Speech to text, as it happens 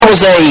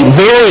Was a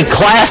very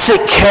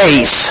classic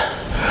case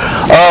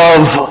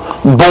of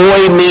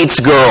boy meets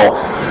girl.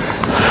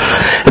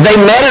 They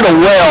met at a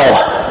well,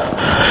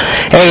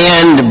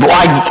 and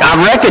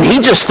I reckon he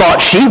just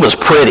thought she was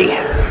pretty.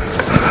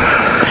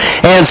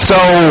 And so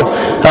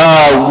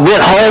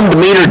went home to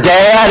meet her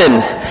dad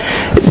and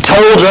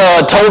told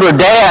her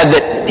dad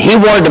that he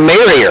wanted to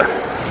marry her.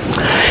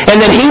 And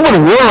that he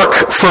would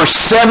work for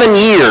 7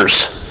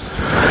 years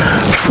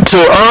to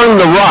earn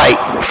the right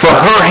for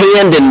her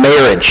hand in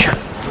marriage.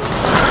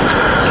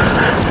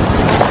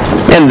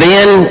 And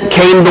then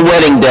came the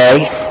wedding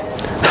day,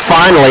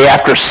 finally,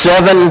 after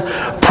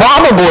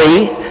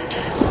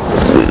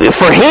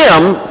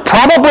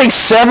probably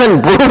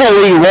seven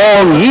brutally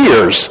long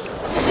years.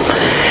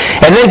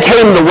 And then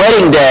came the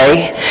wedding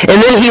day,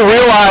 and then he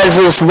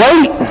realizes,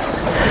 wait,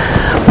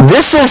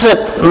 this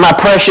isn't my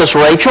precious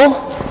Rachel.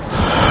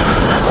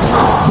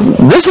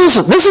 This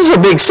is her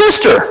big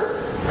sister.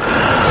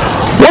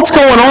 What's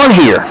going on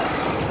here?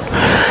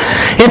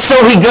 And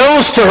so he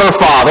goes to her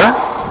father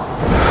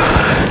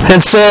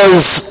and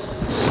says,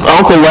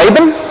 Uncle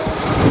Laban,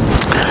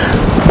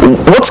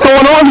 what's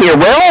going on here?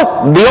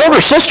 Well, the older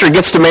sister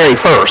gets to marry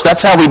first.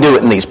 That's how we do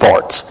it in these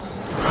parts.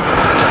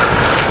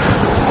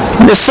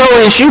 So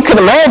as you can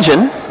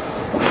imagine,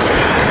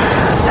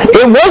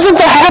 it wasn't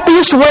the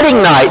happiest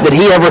wedding night that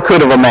he ever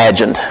could have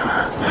imagined.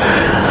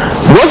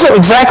 It wasn't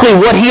exactly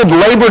what he had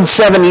labored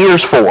 7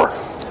 years for.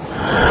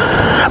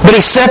 But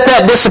he set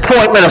that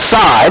disappointment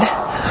aside,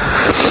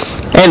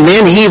 and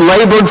then he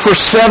labored for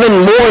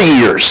 7 more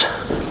years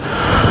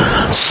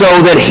so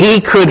that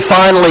he could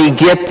finally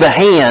get the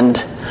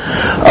hand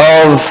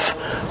of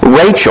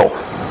Rachel.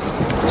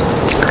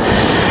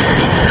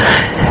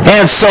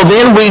 And so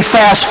then we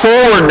fast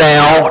forward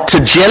now to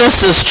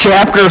Genesis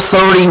chapter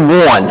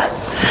 31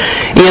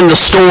 in the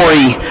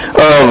story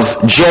of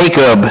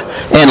Jacob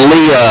and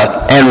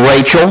Leah and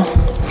Rachel.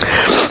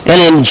 And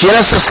in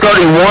Genesis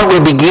 31 we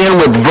begin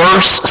with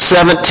verse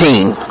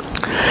 17.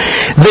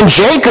 Then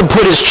Jacob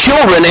put his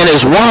children and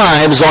his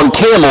wives on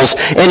camels,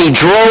 and he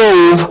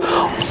drove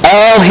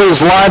all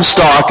his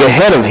livestock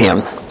ahead of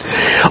him,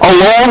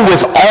 along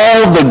with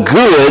all the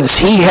goods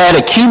he had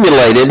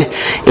accumulated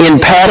in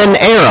Paddan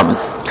Aram,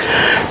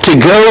 to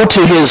go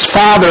to his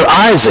father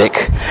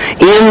Isaac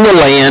in the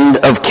land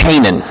of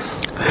Canaan.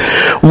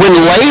 When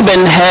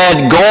Laban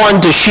had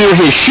gone to shear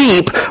his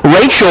sheep,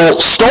 Rachel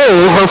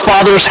stole her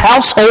father's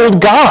household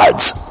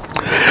gods.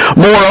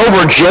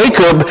 Moreover,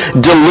 Jacob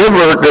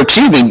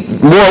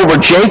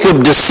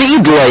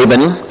deceived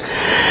Laban,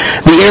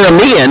 the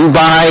Aramean,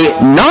 by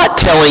not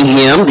telling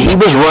him he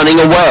was running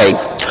away.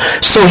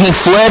 So he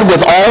fled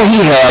with all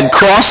he had,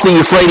 crossed the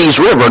Euphrates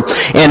River,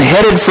 and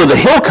headed for the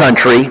hill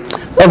country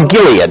of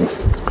Gilead.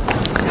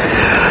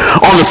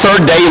 On the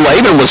third day,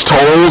 Laban was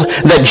told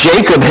that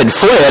Jacob had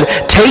fled,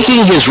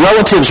 taking his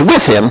relatives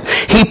with him.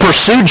 He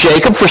pursued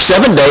Jacob for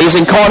 7 days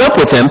and caught up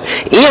with him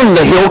in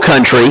the hill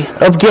country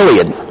of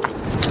Gilead.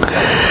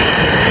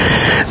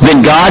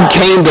 Then God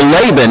came to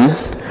Laban,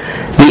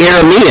 the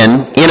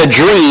Aramean, in a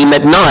dream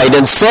at night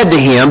and said to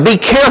him, "Be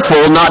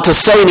careful not to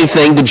say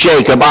anything to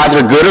Jacob,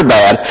 either good or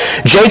bad."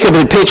 Jacob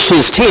had pitched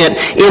his tent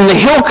in the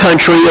hill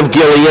country of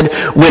Gilead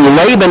when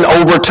Laban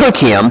overtook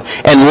him,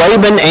 and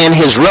Laban and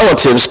his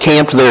relatives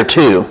camped there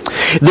too.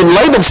 Then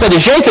Laban said to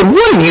Jacob,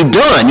 "What have you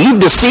done? You've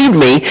deceived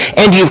me,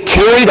 and you've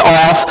carried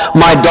off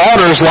my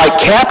daughters like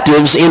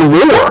captives in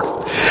war.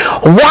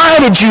 Why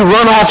did you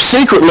run off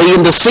secretly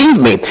and deceive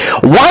me?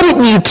 Why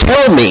didn't you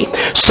tell me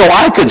so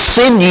I could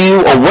send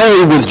you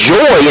away with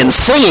joy and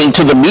singing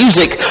to the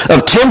music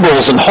of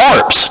timbrels and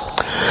harps?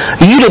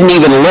 You didn't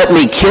even let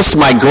me kiss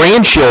my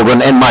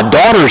grandchildren and my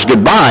daughters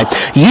goodbye.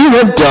 You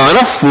have done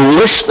a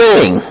foolish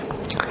thing.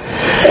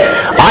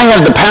 I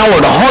have the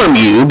power to harm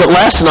you, but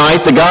last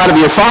night the God of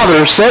your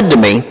father said to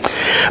me,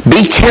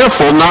 'Be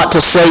careful not to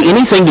say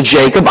anything to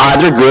Jacob,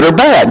 either good or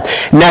bad.'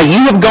 Now you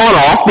have gone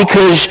off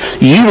because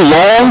you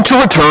long to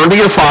return to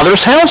your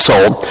father's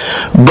household.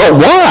 But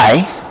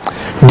why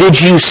did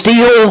you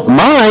steal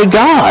my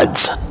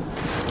gods?"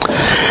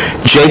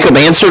 Jacob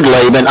answered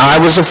Laban, "I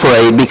was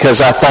afraid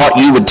because I thought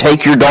you would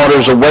take your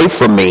daughters away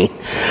from me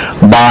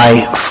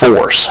by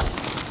force."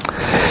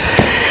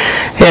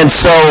 And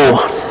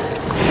so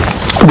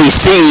we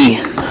see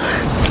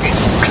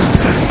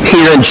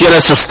here in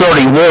Genesis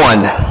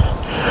 31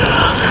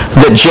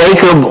 that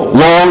Jacob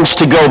longs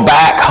to go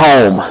back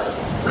home.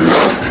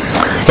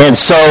 And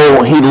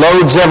so he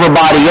loads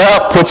everybody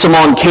up, puts them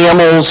on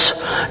camels,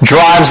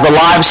 drives the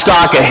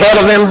livestock ahead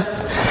of him,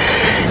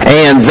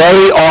 and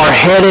they are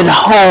headed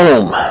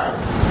home.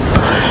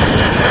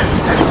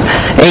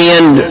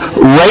 And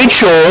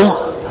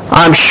Rachel,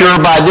 I'm sure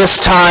by this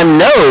time,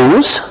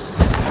 knows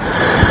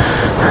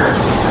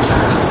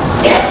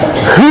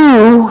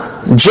who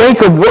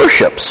Jacob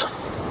worships.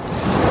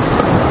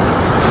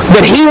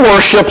 That he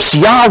worships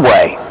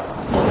Yahweh,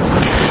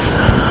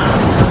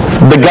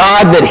 the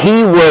God that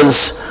he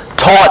was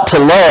taught to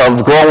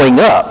love growing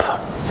up.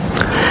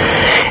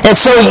 And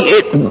so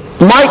it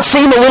might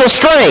seem a little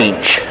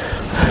strange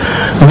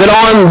that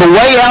on the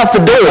way out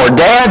the door,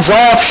 Dad's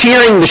off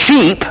shearing the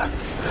sheep,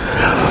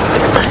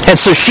 and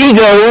so she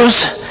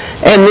goes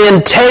and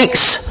then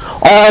takes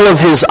all of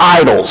his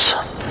idols.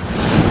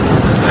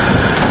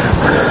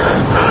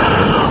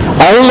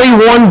 Only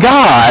one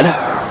God,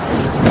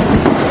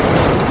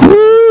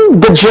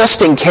 but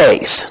just in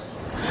case.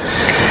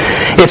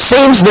 It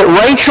seems that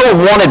Rachel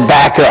wanted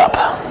backup.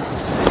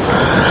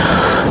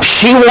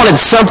 She wanted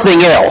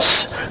something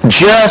else,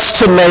 just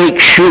to make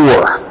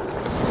sure.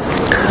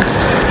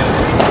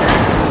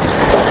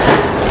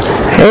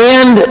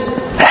 And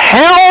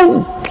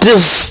how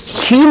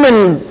does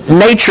human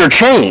nature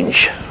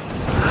change?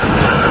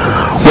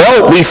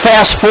 Well, we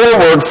fast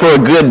forward for a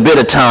good bit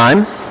of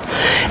time,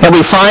 and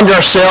we find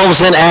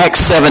ourselves in Acts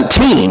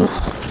 17.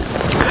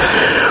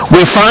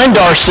 We find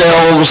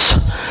ourselves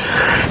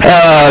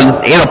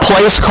in a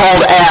place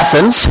called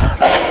Athens,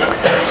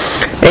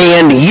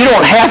 and you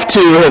don't have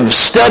to have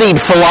studied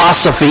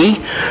philosophy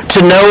to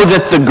know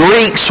that the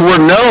Greeks were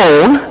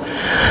known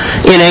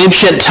in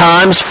ancient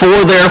times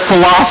for their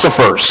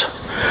philosophers.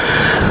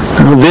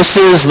 This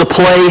is the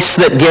place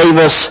that gave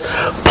us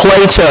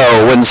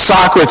Plato and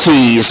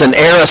Socrates and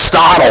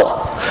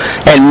Aristotle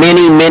and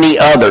many, many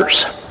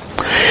others.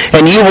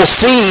 And you will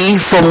see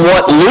from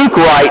what Luke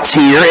writes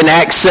here in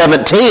Acts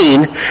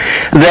 17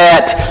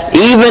 that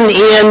even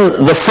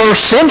in the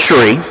first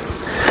century,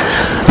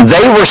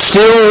 they were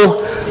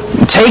still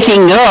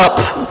taking up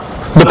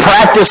the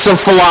practice of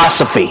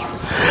philosophy,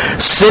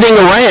 sitting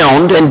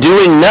around and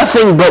doing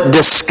nothing but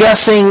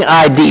discussing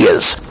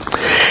ideas.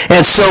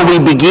 And so we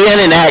begin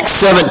in Acts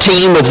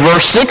 17 with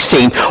verse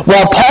 16.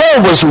 While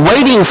Paul was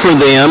waiting for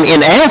them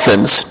in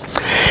Athens,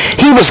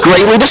 he was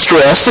greatly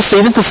distressed to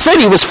see that the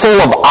city was full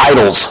of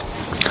idols.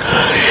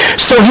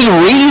 So he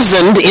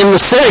reasoned in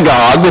the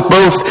synagogue with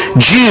both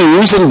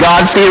Jews and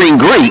God-fearing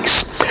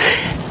Greeks,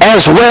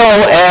 as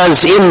well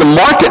as in the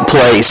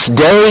marketplace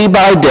day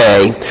by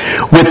day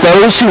with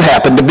those who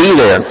happened to be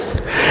there.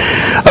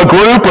 A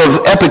group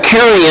of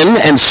Epicurean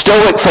and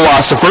Stoic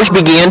philosophers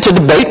began to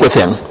debate with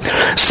him.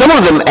 Some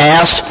of them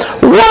asked,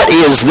 "What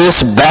is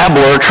this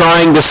babbler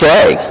trying to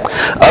say?"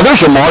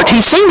 Others remarked,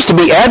 "He seems to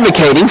be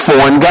advocating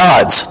foreign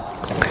gods."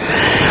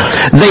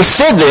 They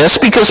said this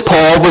because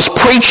Paul was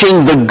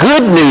preaching the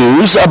good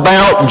news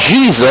about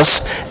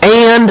Jesus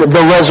and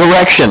the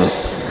resurrection.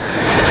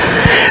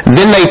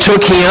 Then they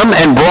took him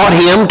and brought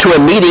him to a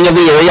meeting of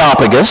the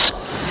Areopagus,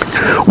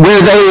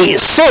 where they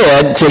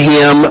said to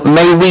him,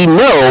 "May we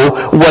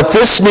know what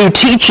this new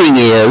teaching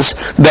is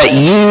that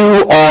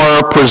you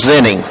are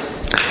presenting?"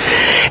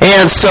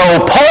 And so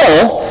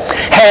Paul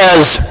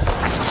has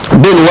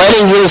been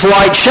letting his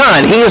light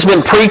shine. He has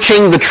been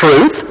preaching the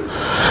truth.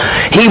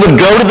 He would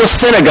go to the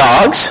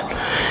synagogues,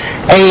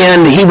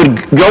 and he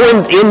would go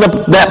in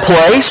that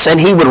place, and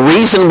he would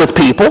reason with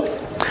people.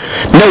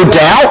 No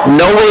doubt,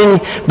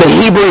 knowing the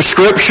Hebrew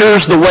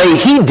Scriptures the way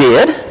he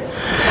did,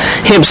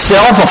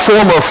 himself a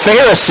former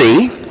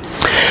Pharisee,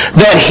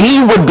 that he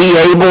would be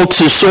able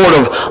to sort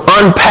of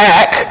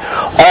unpack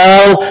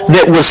all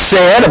that was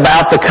said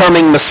about the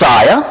coming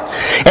Messiah.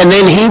 And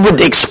then he would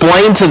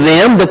explain to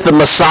them that the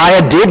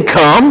Messiah did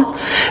come,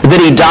 that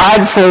he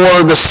died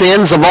for the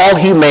sins of all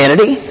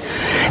humanity.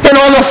 And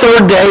on the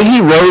third day, he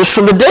rose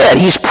from the dead.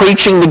 He's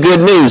preaching the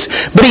good news.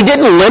 But he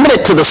didn't limit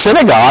it to the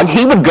synagogue.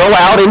 He would go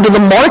out into the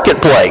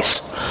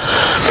marketplace,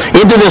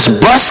 into this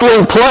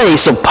bustling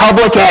place of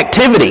public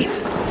activity.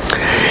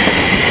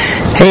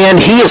 And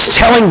he is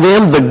telling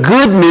them the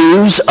good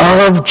news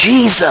of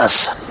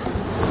Jesus.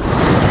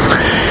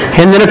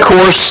 And then, of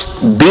course,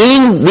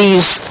 being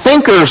these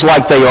thinkers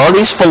like they are,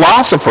 these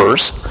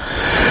philosophers,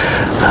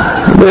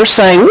 they're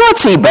saying,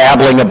 "What's he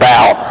babbling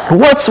about?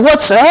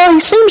 He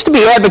seems to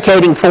be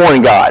advocating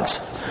foreign gods."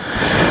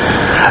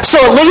 So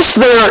at least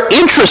they're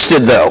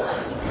interested, though.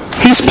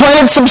 He's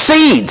planted some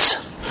seeds.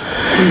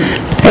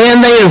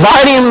 And they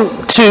invite him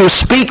to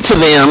speak to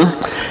them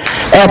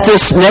at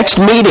this next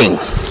meeting.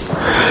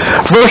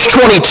 Verse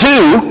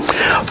 22,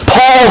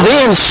 Paul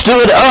then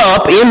stood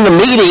up in the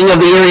meeting of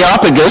the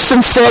Areopagus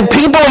and said,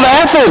 "People of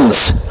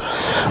Athens,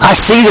 I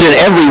see that in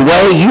every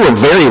way you are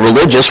very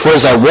religious, for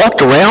as I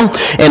walked around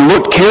and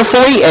looked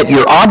carefully at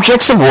your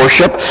objects of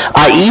worship,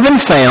 I even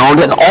found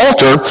an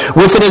altar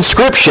with an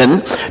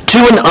inscription, 'To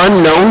an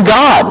unknown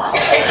God.'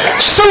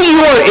 So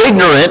you are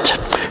ignorant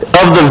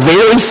of the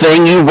very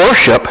thing you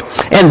worship,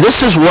 and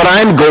this is what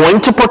I am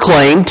going to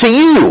proclaim to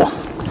you."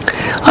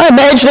 I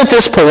imagine at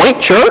this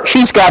point, church,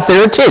 he's got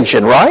their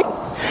attention, right?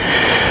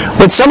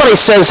 When somebody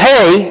says,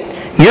 "Hey,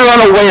 you're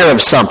unaware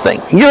of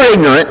something, you're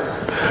ignorant,"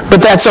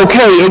 but that's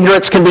okay,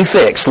 ignorance can be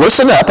fixed.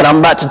 Listen up, and I'm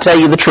about to tell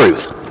you the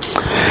truth.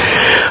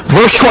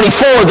 Verse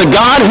 24, "The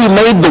God who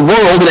made the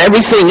world and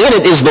everything in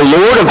it is the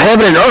Lord of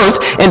heaven and earth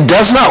and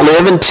does not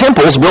live in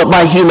temples built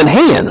by human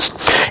hands.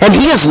 And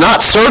he is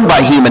not served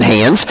by human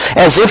hands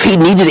as if he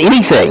needed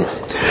anything.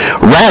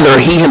 Rather,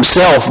 he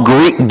himself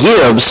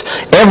gives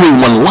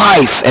everyone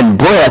life and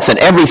breath and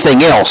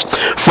everything else.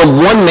 From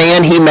one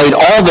man he made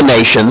all the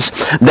nations,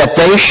 that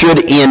they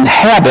should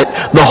inhabit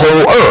the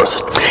whole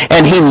earth.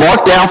 And he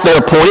marked out their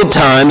appointed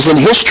times in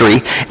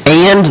history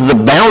and the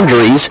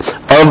boundaries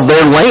of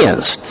their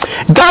lands.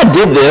 God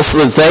did this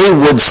so that they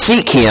would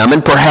seek him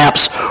and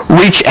perhaps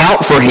reach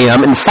out for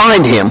him and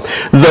find him,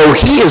 though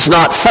he is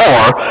not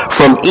far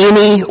from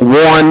any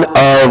one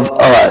of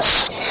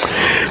us.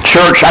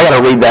 Church, I got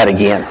to read that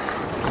again,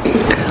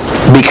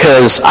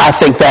 because I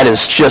think that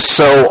is just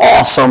so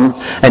awesome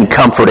and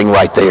comforting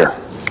right there.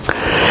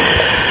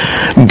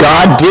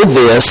 God did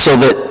this so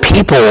that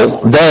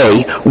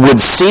they would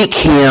seek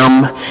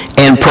him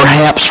and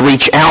perhaps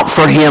reach out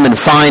for him and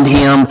find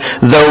him,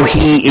 though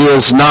he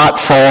is not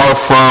far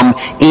from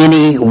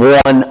any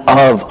one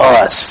of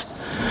us.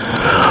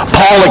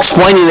 Paul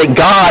explaining that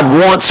God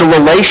wants a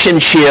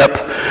relationship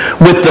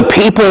with the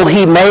people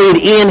he made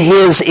in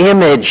his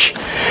image.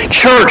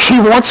 Church, he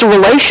wants a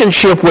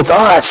relationship with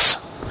us.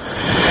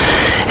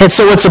 And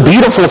so it's a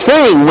beautiful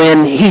thing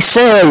when he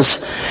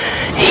says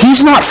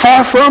he's not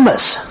far from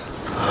us.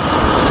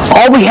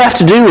 All we have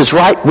to do is,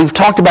 we've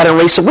talked about it in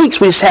recent weeks,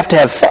 we just have to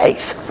have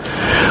faith.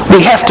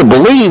 We have to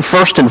believe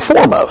first and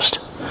foremost.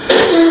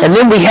 And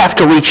then we have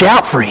to reach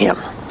out for him.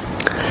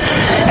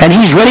 And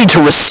he's ready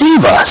to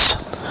receive us.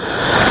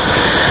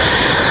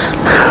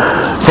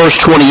 Verse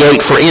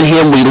 28, for in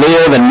him we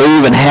live and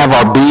move and have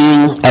our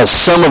being, as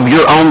some of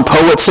your own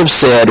poets have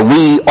said,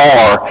 we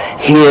are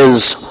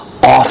his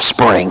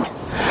offspring.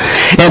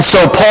 And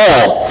so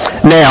Paul,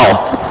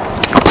 now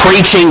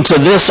preaching to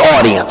this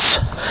audience,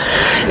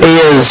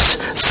 is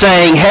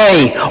saying,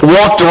 hey,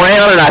 walked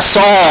around and I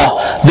saw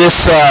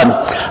this,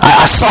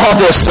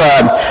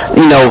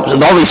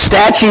 all these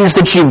statues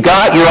that you've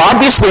got. You're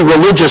obviously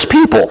religious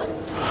people.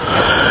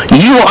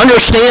 You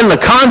understand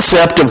the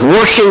concept of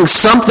worshiping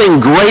something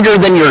greater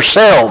than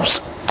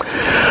yourselves.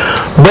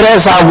 But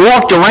as I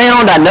walked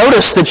around, I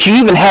noticed that you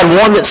even had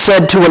one that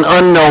said to an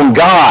unknown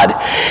God,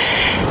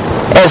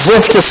 as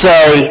if to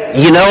say,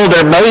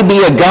 there may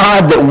be a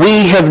God that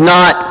we have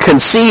not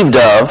conceived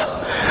of,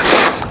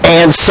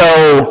 and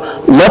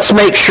so let's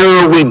make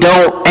sure we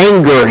don't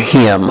anger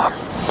him.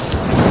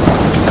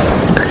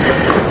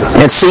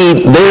 And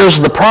see, there's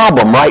the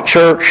problem, right,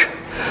 church?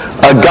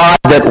 A God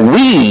that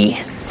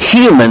we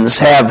humans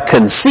have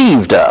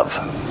conceived of.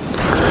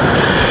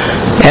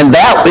 And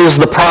that is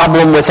the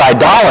problem with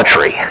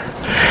idolatry.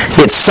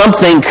 It's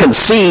something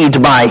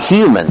conceived by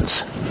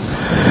humans.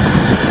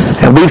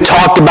 And we've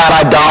talked about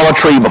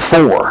idolatry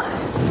before.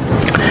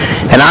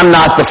 And I'm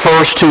not the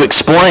first to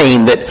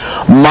explain that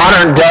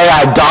modern day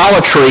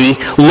idolatry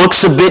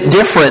looks a bit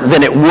different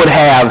than it would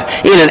have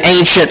in an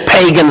ancient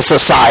pagan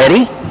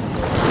society.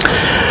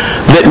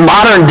 That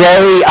modern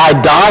day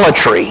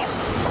idolatry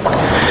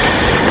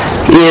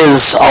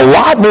is a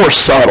lot more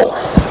subtle.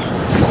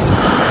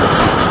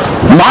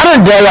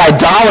 Modern day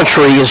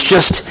idolatry is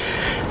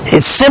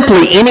it's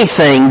simply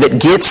anything that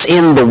gets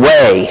in the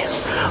way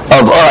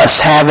of us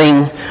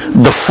having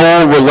the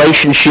full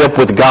relationship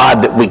with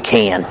God that we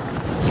can.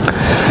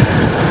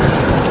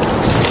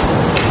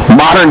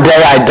 Modern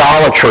day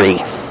idolatry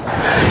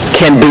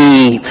can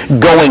be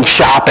going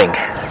shopping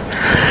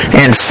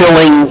and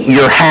filling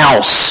your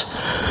house,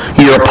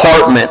 your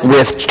apartment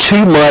with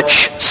too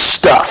much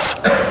stuff.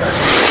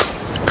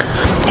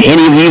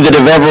 Any of you that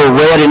have ever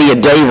read any of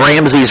Dave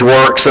Ramsey's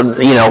works,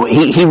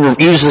 he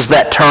uses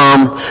that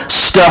term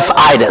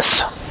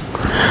stuffitis.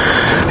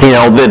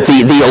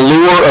 The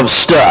allure of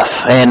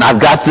stuff. And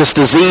I've got this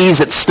disease,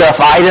 it's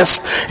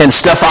stuffitis. And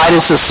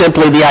stuffitis is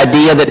simply the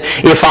idea that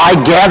if I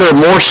gather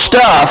more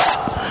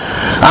stuff,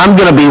 I'm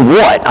going to be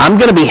what?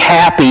 I'm going to be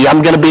happy.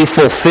 I'm going to be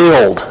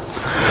fulfilled.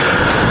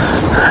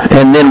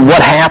 And then what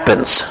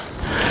happens?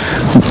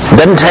 It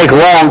doesn't take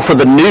long for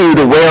the new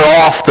to wear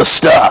off the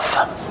stuff.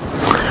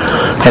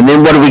 And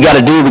then what do we got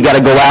to do? We got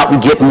to go out and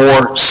get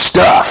more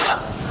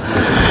stuff.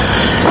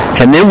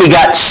 And then we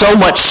got so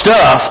much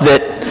stuff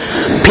that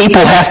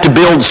people have to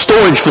build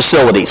storage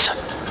facilities.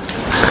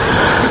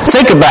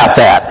 Think about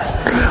that.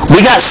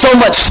 We got so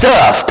much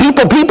stuff.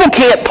 People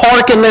can't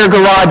park in their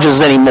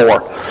garages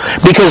anymore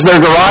because their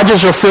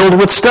garages are filled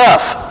with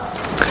stuff.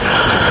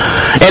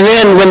 And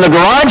then when the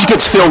garage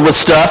gets filled with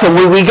stuff and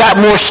we got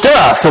more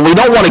stuff and we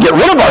don't want to get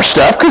rid of our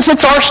stuff because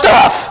it's our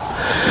stuff.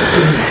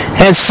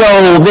 And so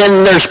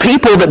then there's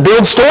people that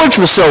build storage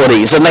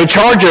facilities and they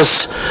charge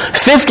us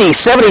 $50,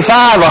 $75,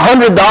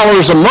 $100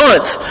 a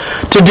month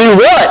to do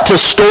what? To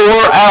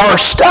store our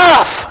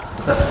stuff.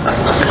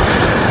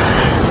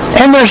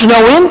 And there's no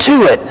end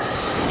to it.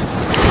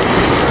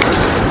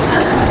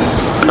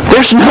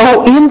 There's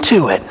no end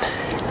to it.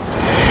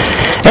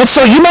 And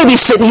so you may be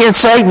sitting here and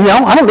saying,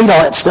 no, I don't need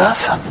all that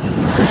stuff.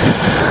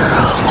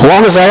 As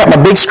long as I got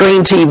my big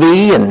screen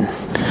TV and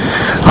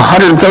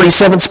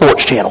 137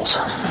 sports channels.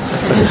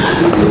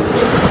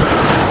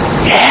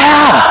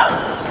 Yeah.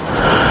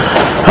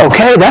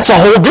 Okay, that's a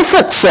whole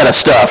different set of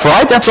stuff,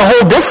 right? That's a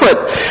whole different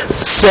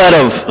set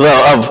of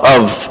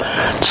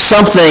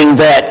something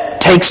that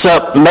takes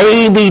up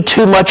maybe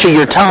too much of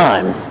your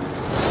time.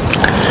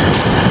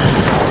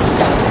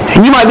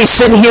 And you might be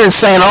sitting here and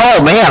saying,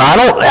 oh man, I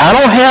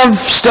don't have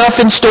stuff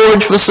in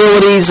storage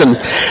facilities, and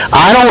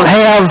I don't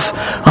have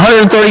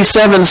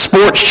 137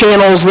 sports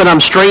channels that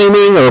I'm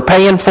streaming or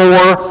paying for.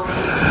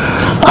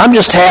 I'm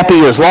just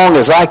happy as long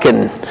as I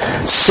can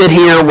sit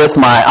here with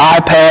my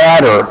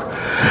iPad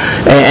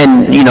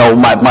and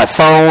my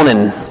phone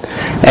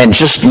and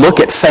just look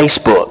at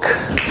Facebook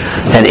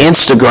and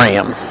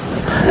Instagram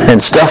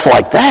and stuff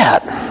like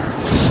that.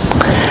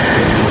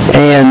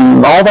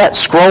 And all that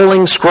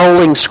scrolling.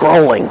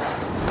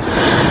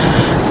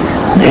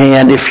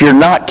 And if you're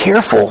not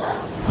careful,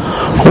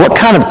 what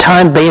kind of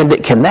time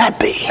bandit can that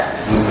be?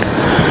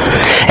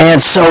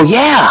 And so,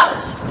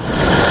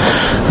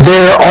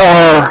 there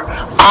are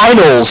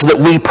idols that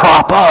we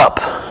prop up.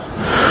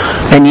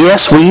 And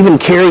yes, we even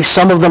carry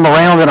some of them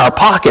around in our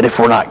pocket if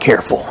we're not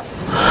careful.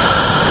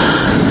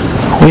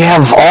 We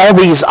have all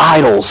these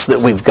idols that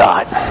we've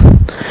got.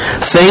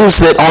 Things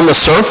that on the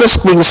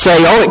surface we can say,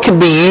 oh, it can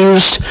be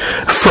used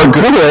for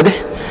good.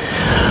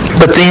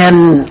 But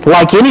then,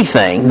 like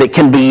anything that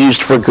can be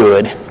used for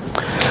good,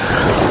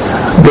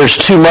 there's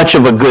too much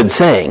of a good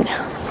thing.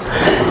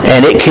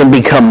 And it can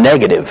become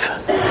negative.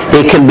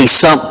 It can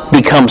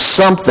become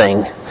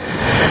something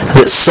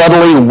that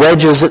subtly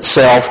wedges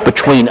itself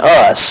between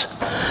us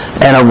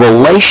and a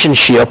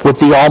relationship with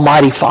the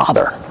Almighty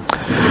Father,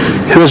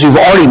 who, as we've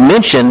already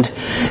mentioned,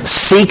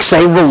 seeks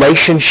a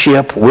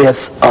relationship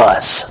with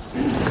us.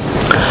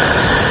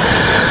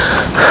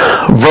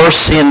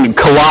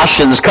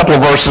 A couple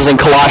of verses in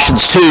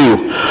Colossians 2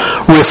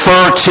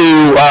 refer to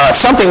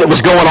something that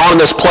was going on in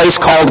this place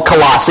called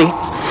Colossae,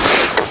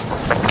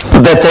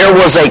 that there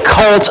was a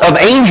cult of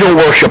angel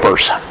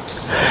worshipers.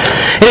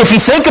 And if you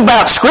think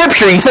about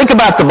Scripture, you think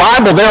about the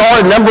Bible, there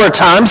are a number of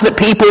times that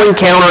people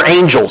encounter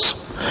angels.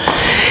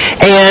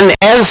 And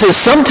as is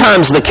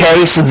sometimes the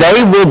case,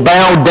 they will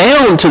bow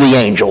down to the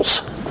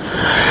angels.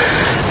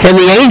 And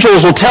the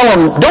angels will tell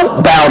them,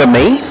 don't bow to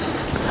me.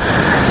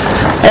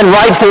 And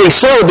rightfully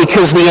so,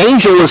 because the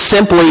angel is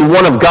simply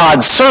one of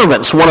God's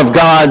servants, one of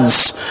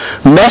God's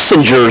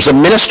messengers, a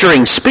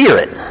ministering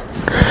spirit.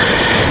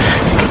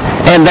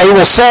 And they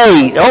will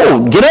say,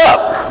 oh, get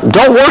up.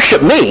 Don't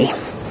worship me.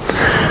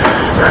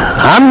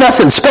 I'm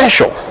nothing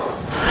special.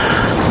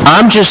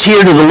 I'm just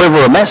here to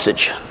deliver a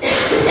message.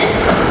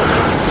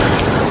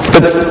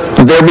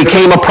 But there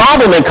became a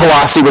problem in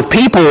Colossae with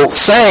people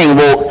saying,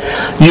 well,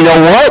 you know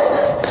what?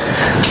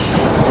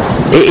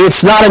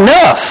 It's not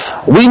enough.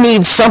 We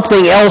need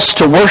something else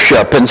to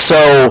worship. And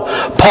so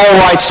Paul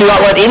writes, do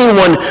not let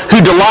anyone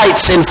who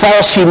delights in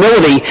false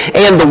humility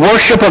and the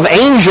worship of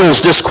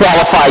angels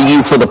disqualify you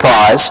for the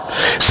prize.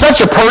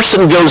 Such a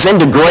person goes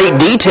into great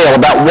detail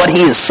about what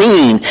he has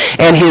seen,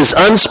 and his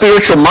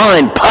unspiritual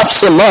mind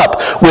puffs him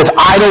up with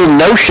idle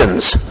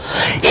notions.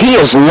 He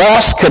has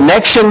lost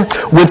connection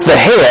with the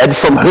head,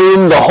 from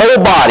whom the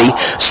whole body,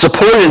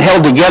 supported and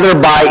held together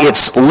by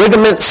its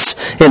ligaments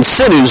and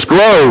sinews,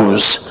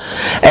 grows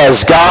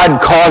as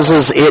God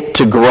causes it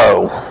to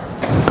grow.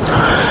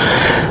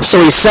 So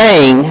he's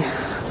saying,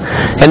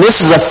 and this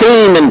is a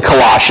theme in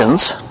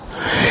Colossians,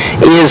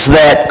 is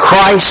that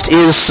Christ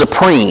is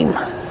supreme.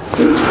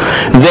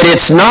 That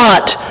it's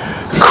not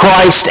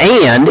Christ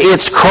and,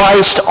 it's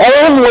Christ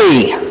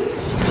only.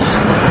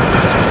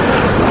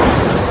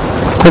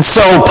 And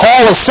so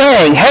Paul is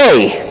saying,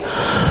 hey,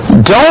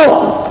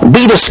 don't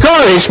be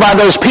discouraged by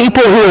those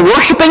people who are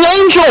worshiping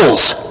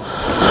angels,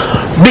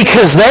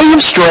 because they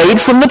have strayed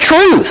from the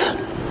truth.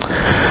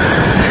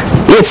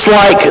 It's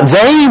like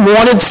they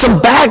wanted some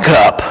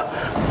backup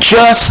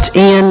just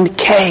in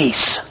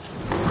case.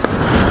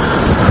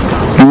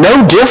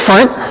 No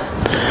different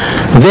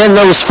than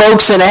those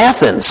folks in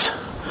Athens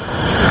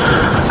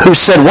who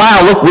said,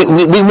 wow, look,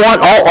 we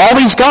want all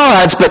these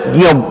gods, but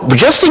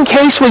just in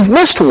case we've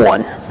missed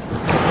one,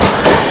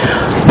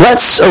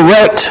 let's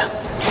erect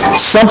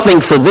something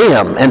for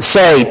them and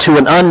say to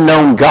an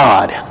unknown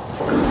God.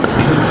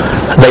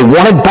 They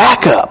wanted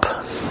backup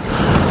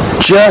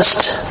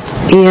just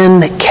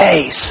in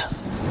case.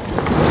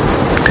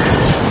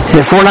 And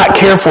if we're not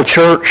careful,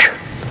 church,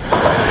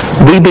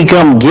 we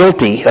become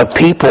guilty of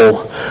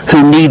people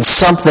who need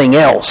something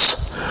else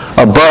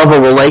above a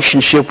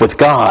relationship with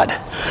God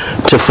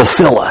to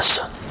fulfill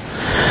us.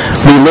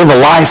 We live a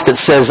life that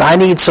says, I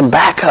need some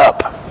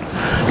backup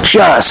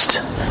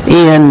just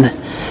in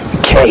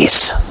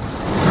case.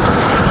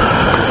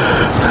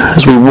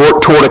 As we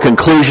work toward a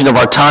conclusion of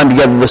our time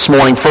together this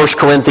morning, 1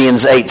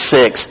 Corinthians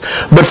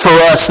 8:6. But for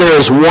us there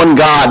is one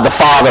God, the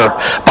Father,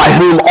 by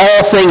whom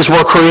all things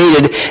were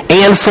created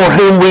and for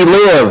whom we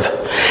live.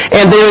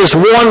 And there is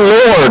one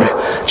Lord,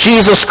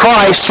 Jesus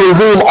Christ, through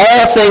whom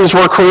all things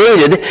were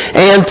created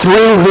and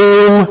through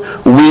whom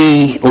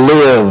we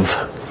live.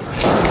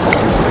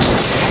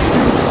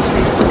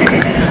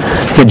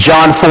 In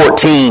John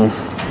 14,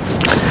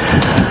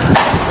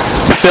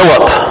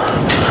 Philip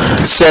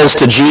says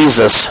to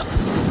Jesus,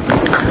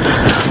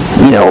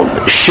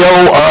 show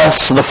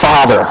us the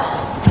Father.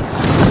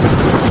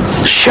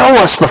 Show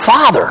us the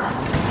Father.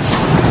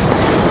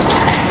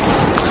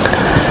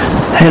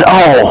 And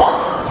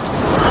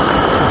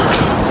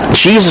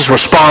Jesus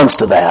responds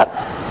to that.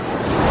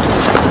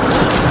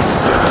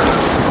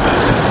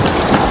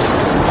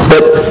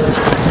 But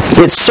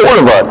it's sort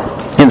of an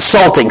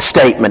insulting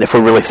statement if we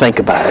really think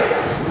about it.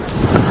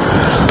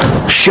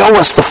 Show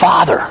us the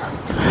Father.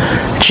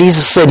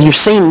 Jesus said, you've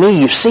seen me,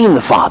 you've seen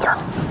the Father.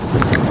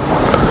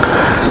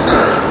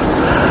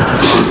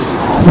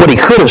 What he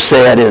could have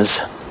said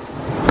is,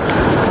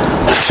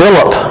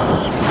 Philip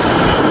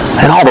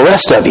and all the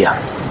rest of you,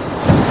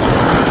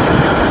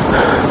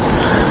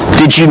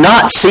 did you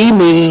not see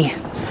me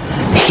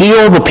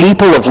heal the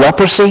people of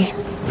leprosy?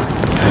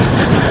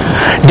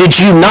 Did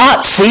you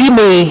not see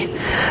me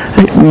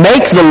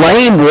make the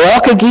lame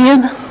walk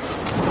again?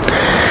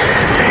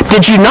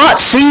 Did you not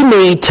see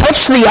me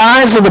touch the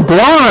eyes of the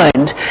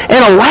blind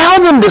and allow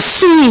them to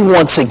see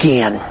once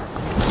again?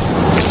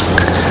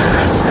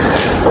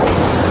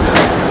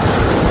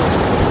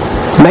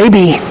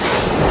 Maybe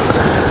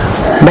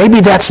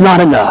that's not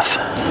enough.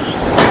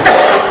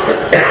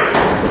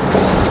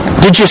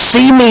 Did you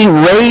see me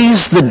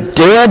raise the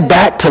dead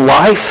back to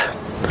life?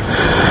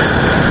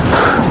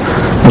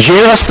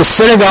 Jairus, the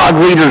synagogue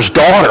leader's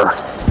daughter,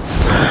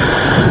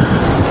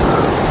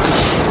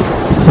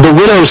 the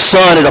widow's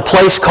son at a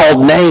place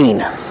called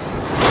Nain,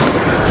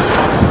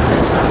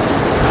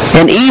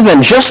 and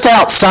even just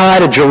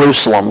outside of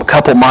Jerusalem, a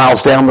couple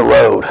miles down the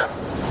road,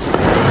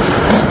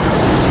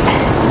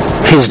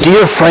 his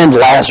dear friend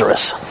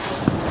Lazarus.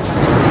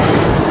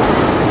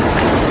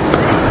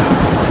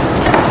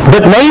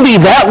 But maybe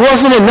that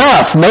wasn't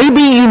enough.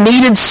 Maybe you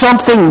needed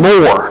something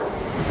more.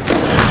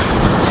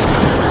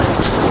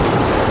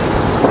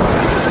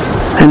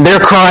 And they're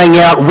crying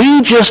out,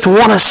 we just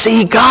want to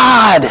see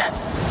God.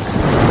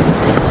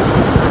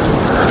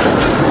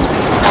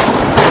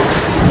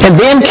 And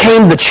then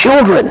came the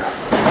children.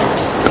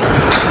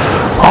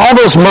 All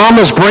those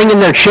mamas bringing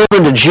their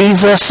children to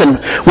Jesus, and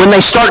when they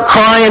start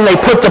crying, they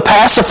put the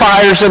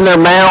pacifiers in their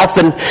mouth,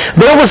 and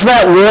there was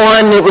that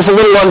one, it was a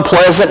little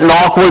unpleasant and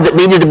awkward that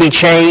needed to be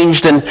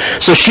changed, and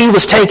so she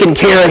was taking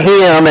care of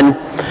him, and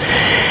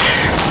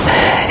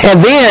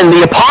then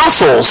the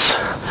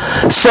apostles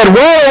said,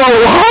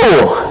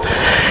 whoa,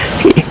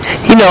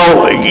 you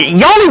know,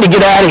 y'all need to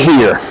get out of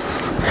here.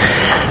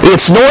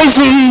 It's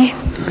noisy,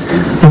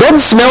 doesn't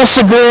smell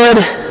so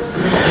good.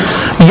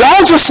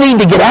 Y'all just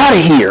need to get out of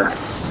here.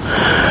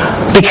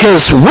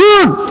 Because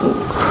we're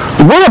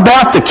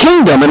about the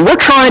kingdom, and we're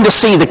trying to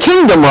see the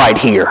kingdom right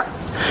here.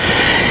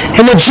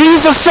 And then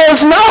Jesus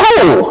says, no,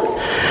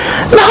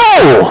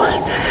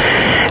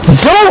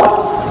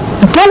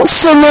 don't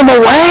send them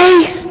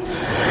away.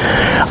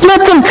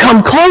 Let them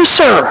come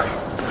closer.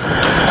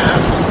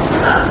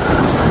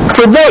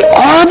 For they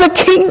are the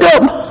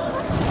kingdom.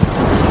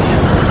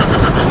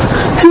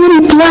 And then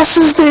he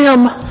blesses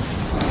them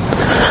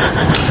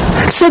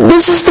and said,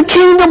 this is the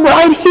kingdom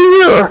right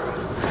here.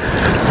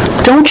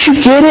 Don't you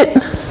get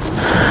it?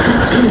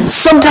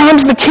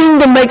 Sometimes the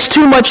kingdom makes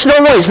too much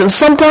noise, and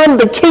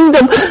sometimes the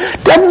kingdom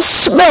doesn't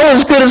smell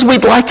as good as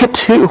we'd like it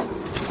to.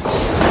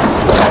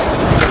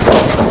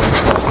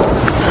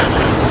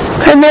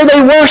 And there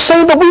they were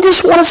saying, but we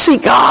just want to see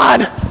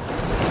God.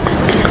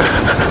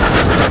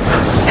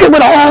 And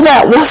when all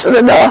that wasn't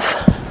enough,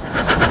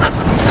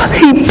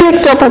 he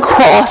picked up a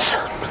cross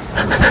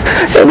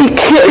and he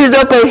carried it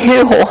up a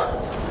hill.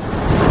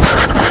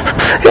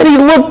 And he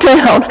looked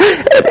down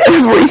at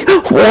every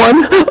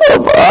one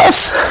of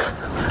us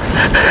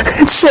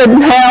and said,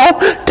 now,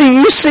 do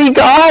you see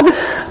God?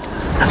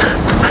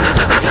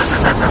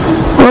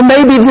 Or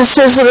maybe this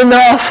isn't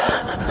enough.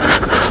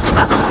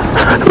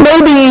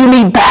 Maybe you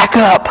need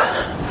backup,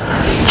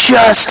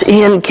 just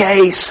in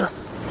case.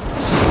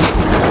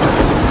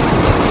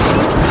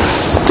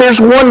 There's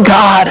one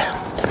God,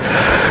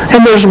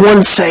 and there's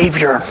one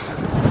Savior.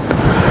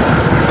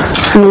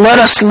 And let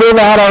us live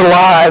out our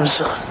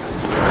lives.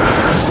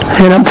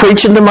 And I'm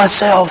preaching to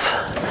myself.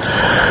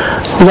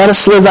 Let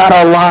us live out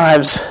our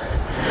lives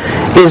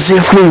as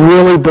if we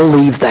really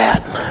believe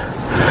that.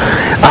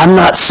 I'm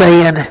not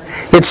saying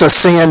it's a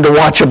sin to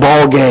watch a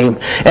ball game.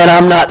 And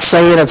I'm not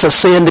saying it's a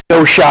sin to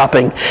go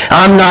shopping.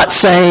 I'm not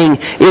saying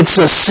it's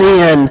a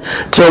sin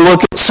to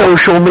look at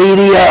social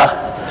media.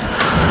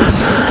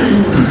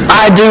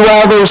 I do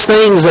all those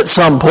things at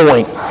some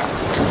point.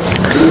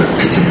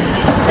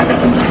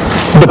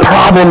 The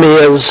problem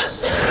is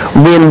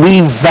when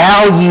we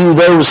value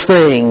those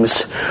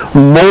things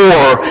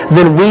more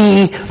than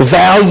we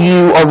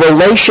value a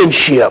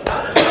relationship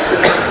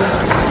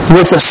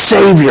with a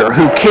Savior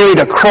who carried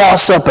a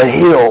cross up a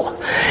hill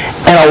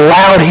and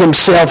allowed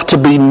himself to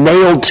be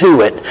nailed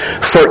to it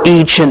for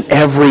each and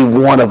every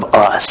one of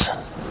us.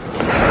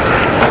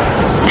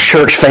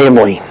 Church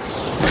family,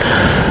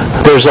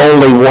 there's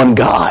only one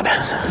God,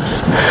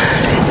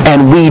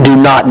 and we do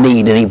not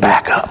need any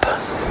backup.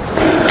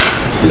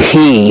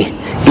 He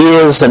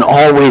is and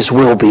always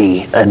will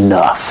be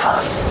enough.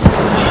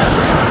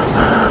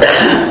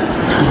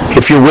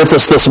 If you're with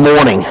us this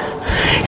morning